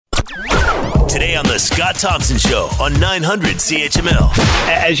Today on The Scott Thompson Show on 900 CHML.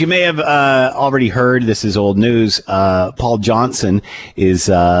 As you may have already heard, this is old news. Paul Johnson is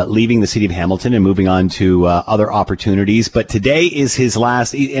leaving the city of Hamilton and moving on to other opportunities. But today is his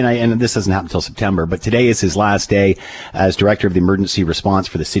last, and this doesn't happen until September, but today is his last day as Director of the Emergency Response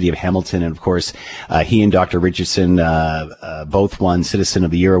for the city of Hamilton. And of course, he and Dr. Richardson both won Citizen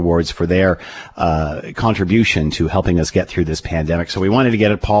of the Year awards for their contribution to helping us get through this pandemic. So we wanted to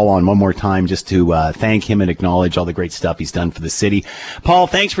get Paul on one more time just to thank him and acknowledge all the great stuff he's done for the city. Paul,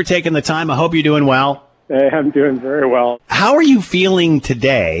 thanks for taking the time. I hope you're doing well. Hey, I'm doing very well. How are you feeling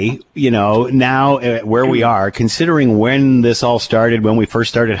today, now where we are, considering when this all started, when we first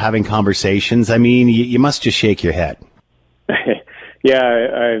started having conversations? I mean, you must just shake your head.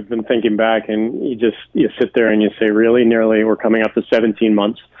 Yeah, I've been thinking back, and you sit there and you say, really, nearly, we're coming up to 17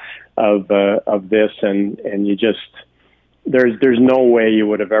 months of this, and you just, there's no way you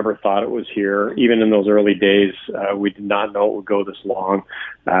would have ever thought it was here. Even in those early days, we did not know it would go this long.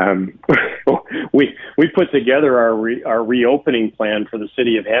 We put together our reopening plan for the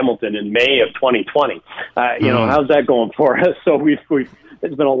city of Hamilton in May of 2020. How's that going for us? So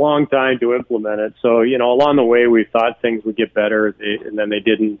it's been a long time to implement it. So, along the way, we thought things would get better, and then they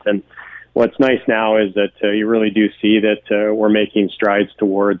didn't. And what's nice now is that you really do see that we're making strides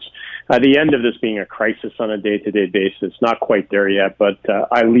towards the end of this being a crisis on a day-to-day basis. Not quite there yet, but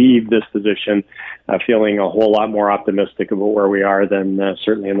I leave this position feeling a whole lot more optimistic about where we are than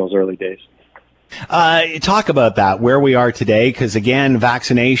certainly in those early days. Talk about that, where we are today, because again,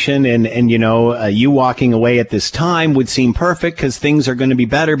 vaccination and you walking away at this time would seem perfect because things are going to be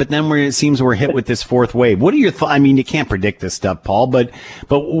better, but then it seems we're hit with this fourth wave. What are your thoughts? I mean, you can't predict this stuff, Paul, but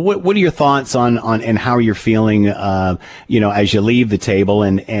what are your thoughts on and how you're feeling, as you leave the table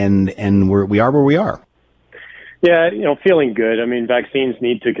and we are where we are? Yeah, feeling good. I mean, vaccines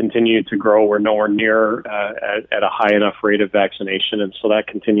need to continue to grow. We're nowhere near at a high enough rate of vaccination, and so that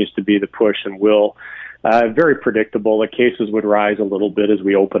continues to be the push and will. Very predictable. The cases would rise a little bit as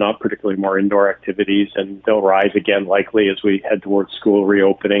we open up, particularly more indoor activities, and they'll rise again likely as we head towards school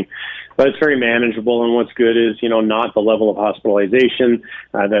reopening. But it's very manageable, and what's good is, not the level of hospitalization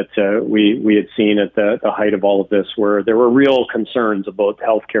that we had seen at the height of all of this, where there were real concerns about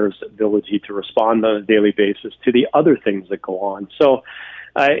healthcare's ability to respond on a daily basis to the other things that go on. So,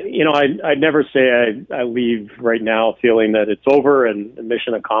 I'd never say I leave right now feeling that it's over and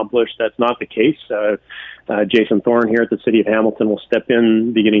mission accomplished. That's not the case. Jason Thorne here at the City of Hamilton will step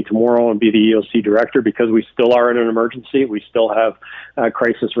in beginning tomorrow and be the EOC director because we still are in an emergency. We still have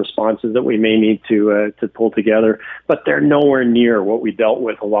crisis responses that we may need to pull together, but they're nowhere near what we dealt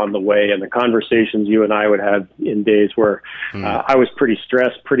with along the way. And the conversations you and I would have in days where I was pretty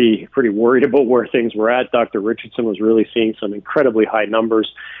stressed, pretty worried about where things were at. Dr. Richardson was really seeing some incredibly high numbers.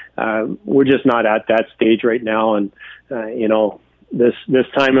 We're just not at that stage right now, and this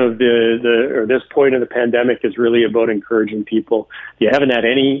time of this point of the pandemic is really about encouraging people. If you haven't had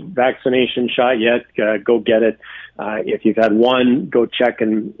any vaccination shot yet, go get it. If you've had one, go check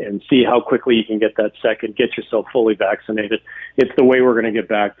and see how quickly you can get that second. Get yourself fully vaccinated. It's the way we're going to get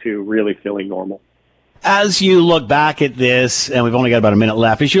back to really feeling normal. As you look back at this, and we've only got about a minute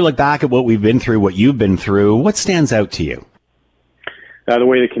left, as you look back at what we've been through, what you've been through, what stands out to you? The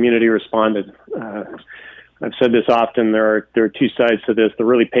way the community responded. I've said this often, there are two sides to this. The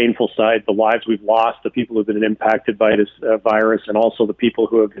really painful side, the lives we've lost, the people who have been impacted by this virus, and also the people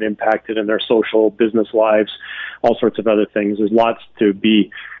who have been impacted in their social, business lives, all sorts of other things. There's lots to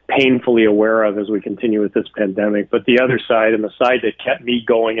be painfully aware of as we continue with this pandemic. But the other side, and the side that kept me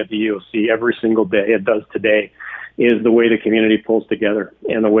going at the EOC every single day, it does today, is the way the community pulls together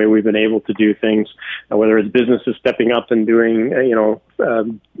and the way we've been able to do things, whether it's businesses stepping up and doing,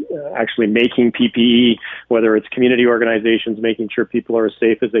 actually making PPE, whether it's community organizations making sure people are as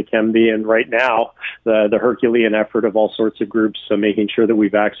safe as they can be. And right now, the Herculean effort of all sorts of groups making sure that we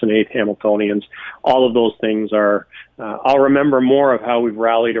vaccinate Hamiltonians, all of those things are, I'll remember more of how we've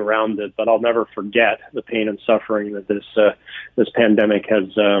rallied around it, but I'll never forget the pain and suffering that this pandemic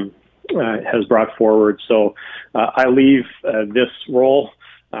has brought forward. So I leave this role.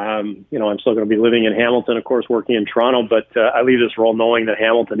 I'm still going to be living in Hamilton, of course, working in Toronto, but I leave this role knowing that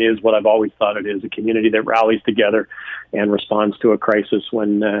Hamilton is what I've always thought it is, a community that rallies together and responds to a crisis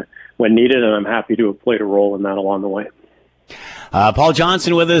when needed, and I'm happy to have played a role in that along the way. Paul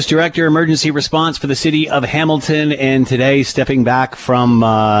Johnson with us, Director Emergency Response for the City of Hamilton, and today stepping back from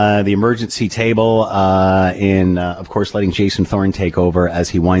the emergency table of course, letting Jason Thorne take over as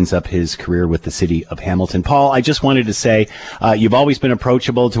he winds up his career with the City of Hamilton. Paul, I just wanted to say you've always been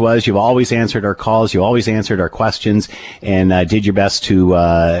approachable to us. You've always answered our calls. You always answered our questions, and did your best to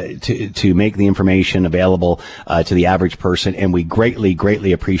make the information available to the average person, and we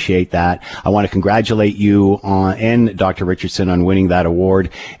greatly appreciate that. I want to congratulate you and Dr. Richardson on winning that award,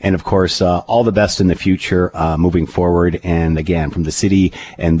 and of course all the best in the future moving forward. And again, from the city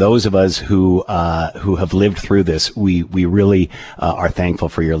and those of us who have lived through this, we really are thankful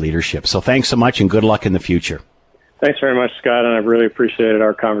for your leadership. So thanks so much, and good luck in the future. Thanks very much, Scott, and I've really appreciated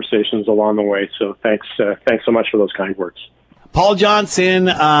our conversations along the way. So thanks so much for those kind words. Paul Johnson,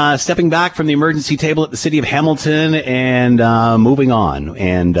 stepping back from the emergency table at the City of Hamilton and moving on,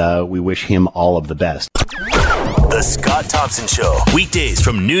 and we wish him all of the best. The Scott Thompson Show, weekdays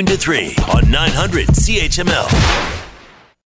from noon to 3 on 900 CHML.